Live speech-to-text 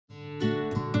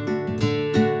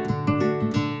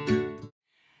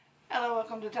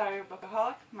Welcome to Diary of a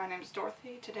Bookaholic. My name is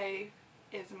Dorothy. Today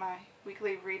is my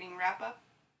weekly reading wrap-up.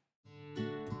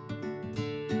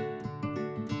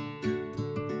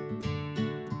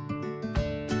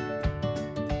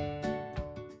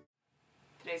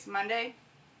 Today's Monday,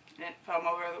 and it film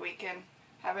over the weekend.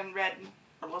 Haven't read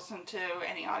or listened to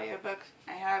any audiobooks.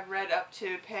 I have read up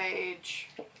to page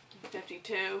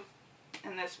 52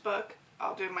 in this book.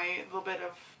 I'll do my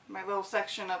little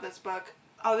section of this book.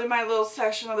 I'll do my little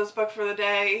section of this book for the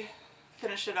day,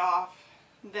 finish it off,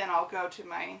 then I'll go to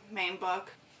my main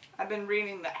book. I've been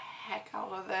reading the heck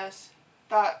out of this.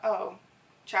 Thought, oh,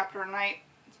 chapter a night.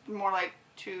 It's more like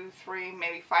 2, 3,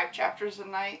 maybe 5 chapters a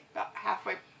night. About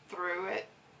halfway through it.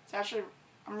 It's actually,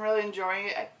 I'm really enjoying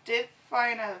it. I did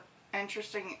find an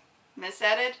interesting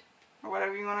misedit, or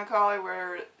whatever you want to call it,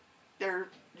 where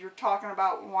you're talking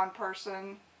about one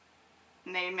person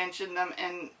and they mention them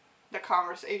in the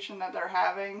conversation that they're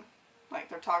having, like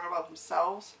they're talking about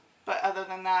themselves. But other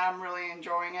than that, I'm really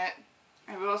enjoying it.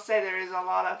 I will say there is a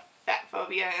lot of fat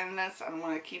phobia in this. I'm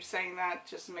going to keep saying that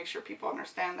just to make sure people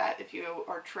understand that if you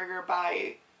are triggered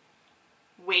by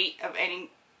weight of any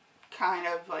kind,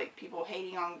 of like people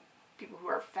hating on people who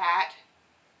are fat,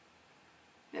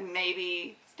 then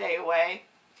maybe stay away.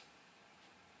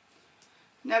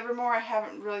 Nevermore, I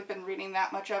haven't really been reading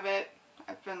that much of it.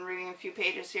 I've been reading a few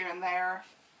pages here and there.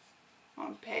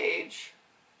 On page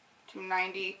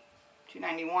 290,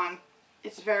 291.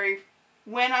 It's very,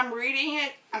 when I'm reading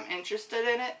it, I'm interested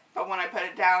in it, but when I put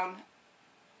it down,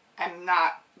 I'm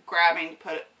not grabbing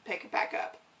to pick it back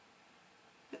up.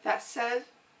 With that said,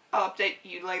 I'll update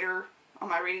you later on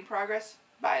my reading progress.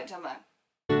 Bye until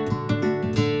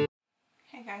then.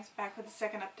 Hey guys, back with the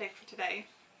second update for today.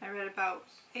 I read about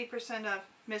 8% of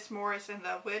Miss Morris and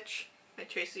the Witch by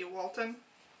Traci Wilton.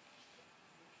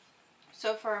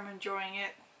 So far I'm enjoying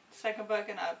it. Second book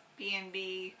in a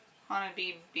B&B, Haunted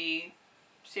B&B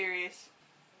series.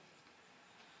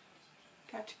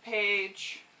 Got to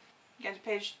page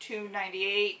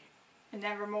 298 in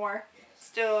Nevermore.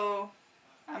 Still,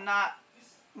 I'm not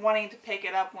wanting to pick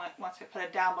it up once I put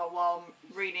it down, but while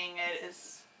I'm reading it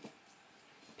is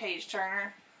page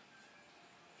turner.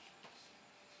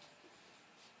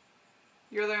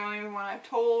 You're the Only One I've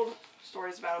Told.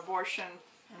 Stories about abortion.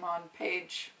 I'm on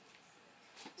page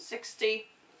 60.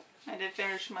 I did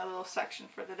finish my little section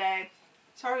for the day.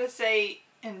 It's hard to say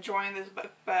enjoying this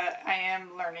book, but I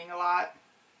am learning a lot.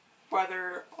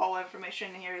 Whether all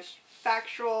information here is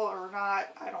factual or not,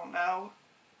 I don't know.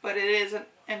 But it is an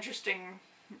interesting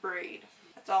read.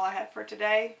 That's all I have for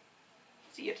today.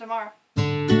 See you tomorrow.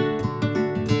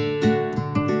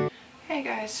 Hey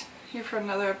guys, here for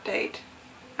another update.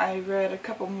 I read a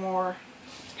couple more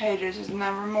pages of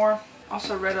Nevermore.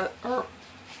 Also read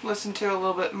listened to a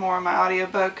little bit more of my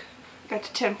audiobook. Got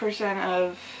to 10%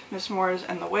 of Miss Morris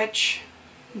and the Witch.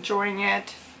 Enjoying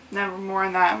it. Nevermore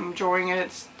and that, I'm enjoying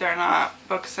it. They're not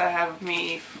books that have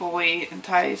me fully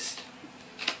enticed.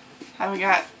 Haven't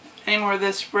got any more of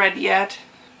this read yet.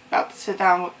 About to sit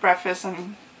down with breakfast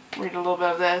and read a little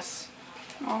bit of this.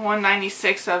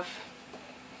 196 of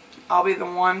I'll Be the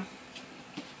One.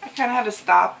 I kind of had to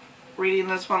stop reading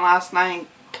this one last night and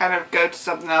kind of go to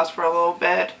something else for a little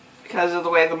bit because of the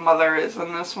way the mother is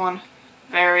in this one.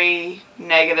 Very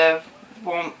negative,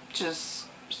 won't just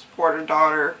support her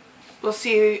daughter. We'll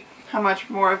see how much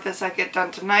more of this I get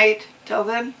done tonight. Till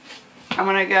then, I'm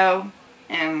gonna go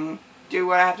and do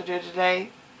what I have to do today.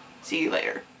 See you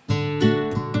later.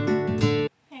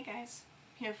 Hey guys,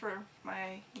 here for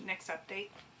my next update.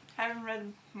 I haven't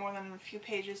read more than a few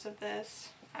pages of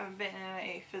this. I haven't been in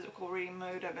a physical reading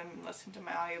mood. I've been listening to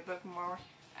my audiobook more.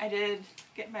 I did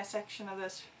get my section of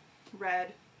this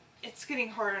read. It's getting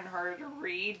harder and harder to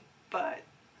read, but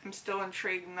I'm still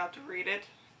intrigued enough to read it.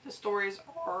 The stories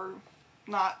are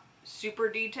not super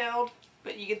detailed,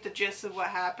 but you get the gist of what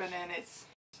happened, and it's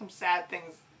some sad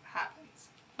things happens.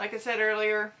 Like I said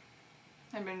earlier,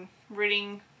 I've been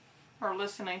reading or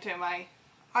listening to my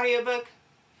audiobook.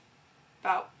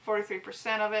 About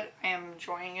 43% of it. I am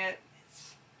enjoying it.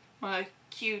 It's one of the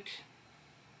cute,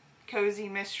 cozy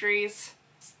mysteries.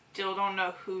 Still don't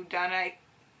know who done it.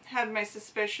 I had my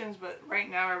suspicions, but right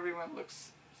now everyone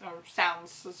looks or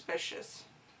sounds suspicious.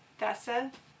 That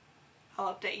said,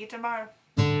 I'll update you tomorrow.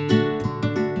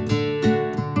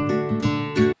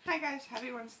 Hi guys,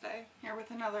 happy Wednesday. Here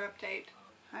with another update.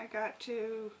 I got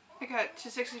to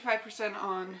 65%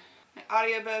 on my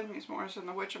audiobook, Miss Morris and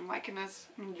the Witch. I'm liking this.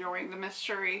 I'm enjoying the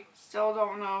mystery. Still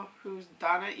don't know who's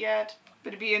done it yet, but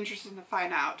it'd be interesting to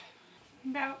find out.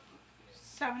 About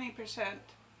 70%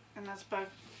 in this book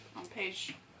on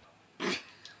page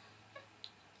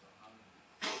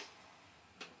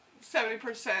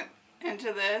 70%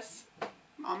 into this.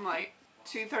 I'm like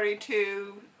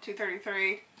 232,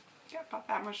 233. Got about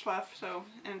that much left, so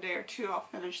in a day or two I'll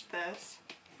finish this.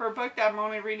 For a book that I'm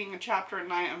only reading a chapter a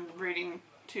night, I'm reading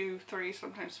 2, 3,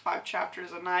 sometimes 5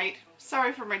 chapters a night.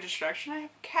 Sorry for my distraction. I have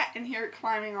a cat in here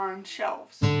climbing on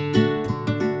shelves.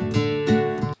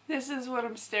 This is what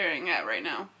I'm staring at right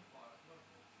now.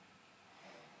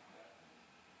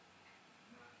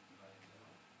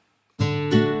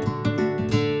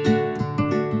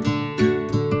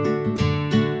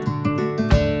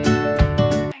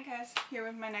 Here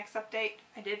with my next update.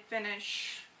 I did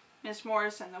finish Miss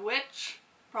Morris and the Witch.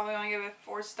 Probably only give it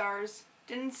 4 stars.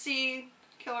 Didn't see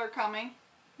Killer coming,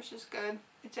 which is good.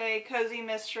 It's a cozy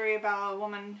mystery about a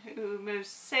woman who moves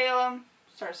to Salem,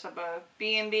 starts up a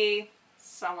B&B,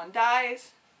 someone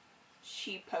dies,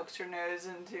 she pokes her nose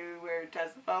into where it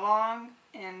doesn't belong,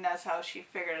 and that's how she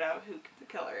figured out who the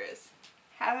killer is.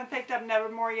 Haven't picked up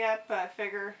Nevermore yet, but I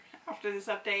figure after this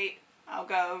update I'll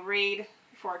go read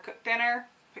before I cook dinner.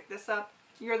 Pick this up.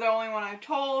 You're the Only One I've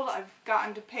Told. I've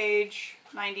gotten to page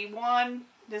 91.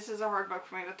 This is a hard book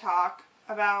for me to talk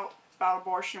about. It's about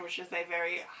abortion, which is a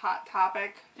very hot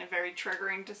topic and very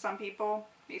triggering to some people.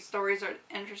 These stories are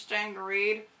interesting to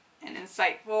read and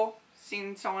insightful,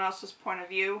 seeing someone else's point of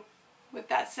view. With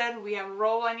that said, we have a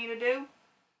roll I need to do.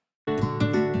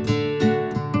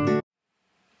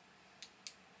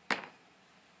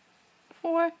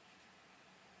 Four.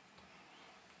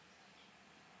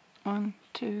 1,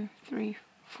 2, 3,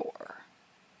 4.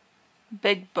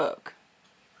 Big book.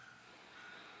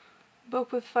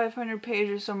 Book with 500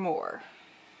 pages or more.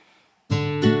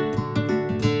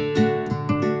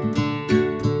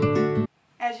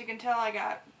 As you can tell, I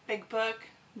got big book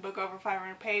over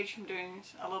 500 page. I'm doing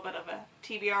a little bit of a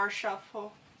TBR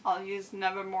shuffle. I'll use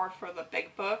Nevermore for the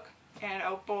big book and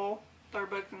Opal, 3rd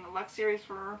book in the Lux series,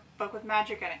 for book with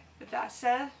magic in it. With that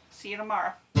said, see you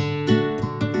tomorrow.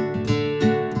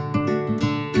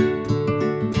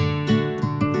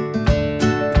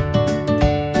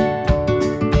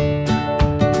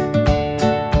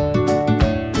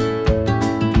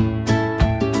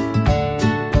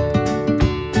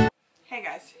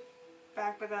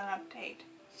 Back with an update.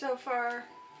 So far,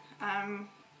 I'm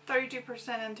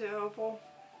 32% into Opal,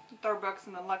 the 3rd book's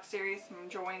in the Lux series. I'm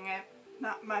enjoying it.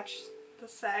 Not much to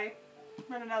say.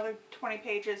 Read another 20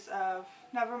 pages of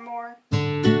Nevermore.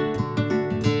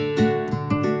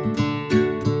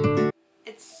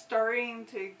 It's starting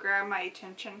to grab my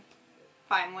attention,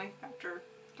 finally, after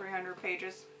 300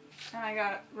 pages. And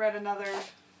I read another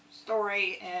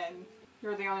story in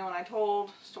You're the Only One I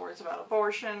Told. Stories about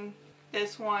abortion.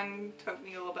 This one took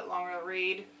me a little bit longer to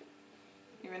read,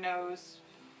 even though it was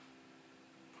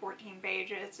 14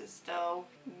 pages. It's still,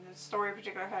 the story in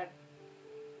particular had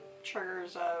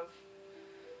triggers of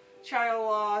child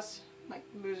loss, like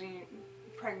losing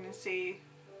pregnancy,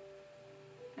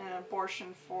 and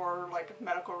abortion for like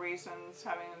medical reasons.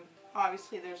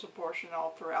 Obviously there's abortion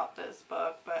all throughout this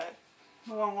book, but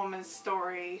one woman's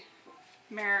story,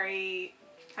 Mary,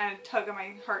 kind of tug at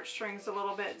my heartstrings a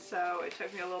little bit, so it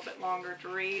took me a little bit longer to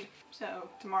read. So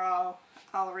tomorrow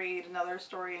I'll read another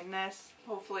story in this.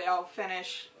 Hopefully I'll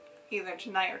finish either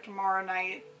tonight or tomorrow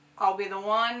night. I'll be the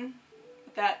one.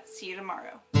 With that, see you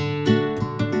tomorrow.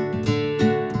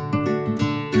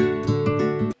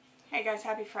 Hey guys,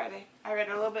 happy Friday. I read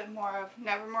a little bit more of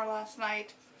Nevermore last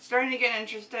night. It's starting to get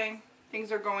interesting.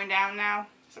 Things are going down now.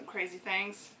 Some crazy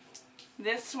things.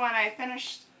 This one I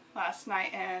finished last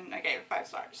night and I gave it 5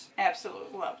 stars.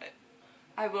 Absolutely loved it.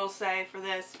 I will say for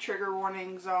this, trigger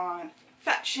warnings on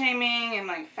fat shaming and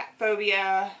like fat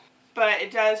phobia, but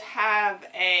it does have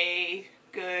a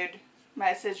good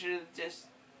message to just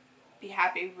be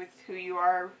happy with who you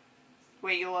are, the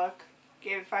way you look.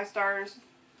 Gave it 5 stars,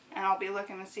 and I'll be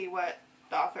looking to see what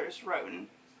the authors wrote and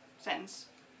since.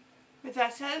 With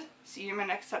that said, see you in my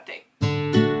next update.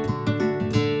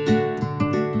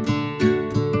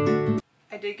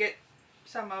 I did get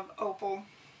some of Opal.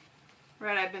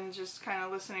 I've been just kind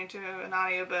of listening to an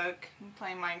audiobook and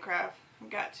playing Minecraft. I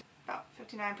got to about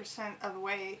 59% of the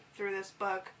way through this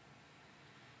book.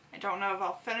 I don't know if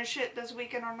I'll finish it this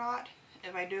weekend or not.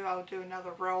 If I do, I'll do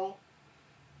another roll.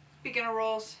 Speaking of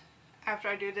rolls, after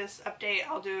I do this update,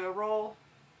 I'll do a roll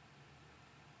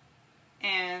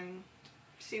and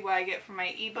see what I get from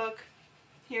my ebook.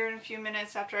 Here in a few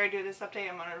minutes after I do this update,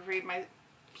 I'm going to read my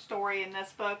story in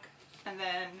this book and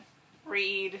then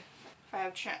read, if I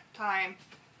have time,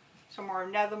 some more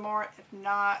Nevermore. If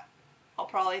not, I'll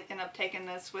probably end up taking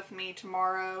this with me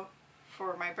tomorrow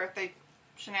for my birthday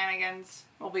shenanigans.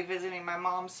 We'll be visiting my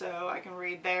mom, so I can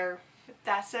read there. If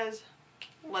that says,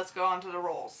 let's go on to the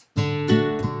rolls.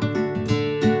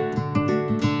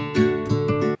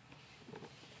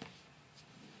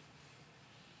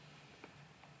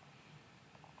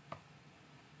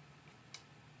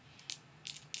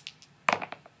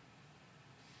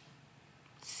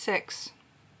 6.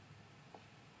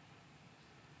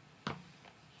 1,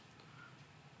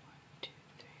 2,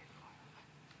 3, 4.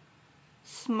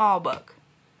 Small book.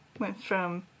 Went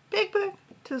from big book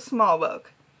to small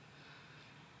book.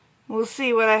 We'll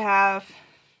see what I have.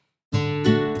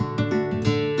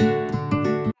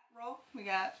 We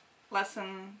got less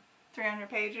than 300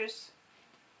 pages.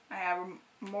 I have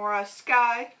Meera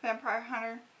Sky, Vampire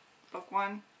Hunter, book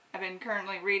 1. I've been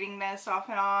currently reading this off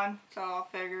and on, so I'll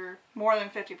figure more than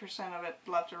 50% of it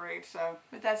left to read. So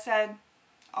with that said,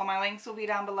 all my links will be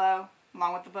down below,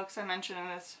 along with the books I mentioned in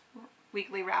this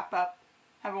weekly wrap up.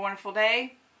 Have a wonderful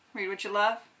day. Read what you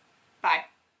love. Bye.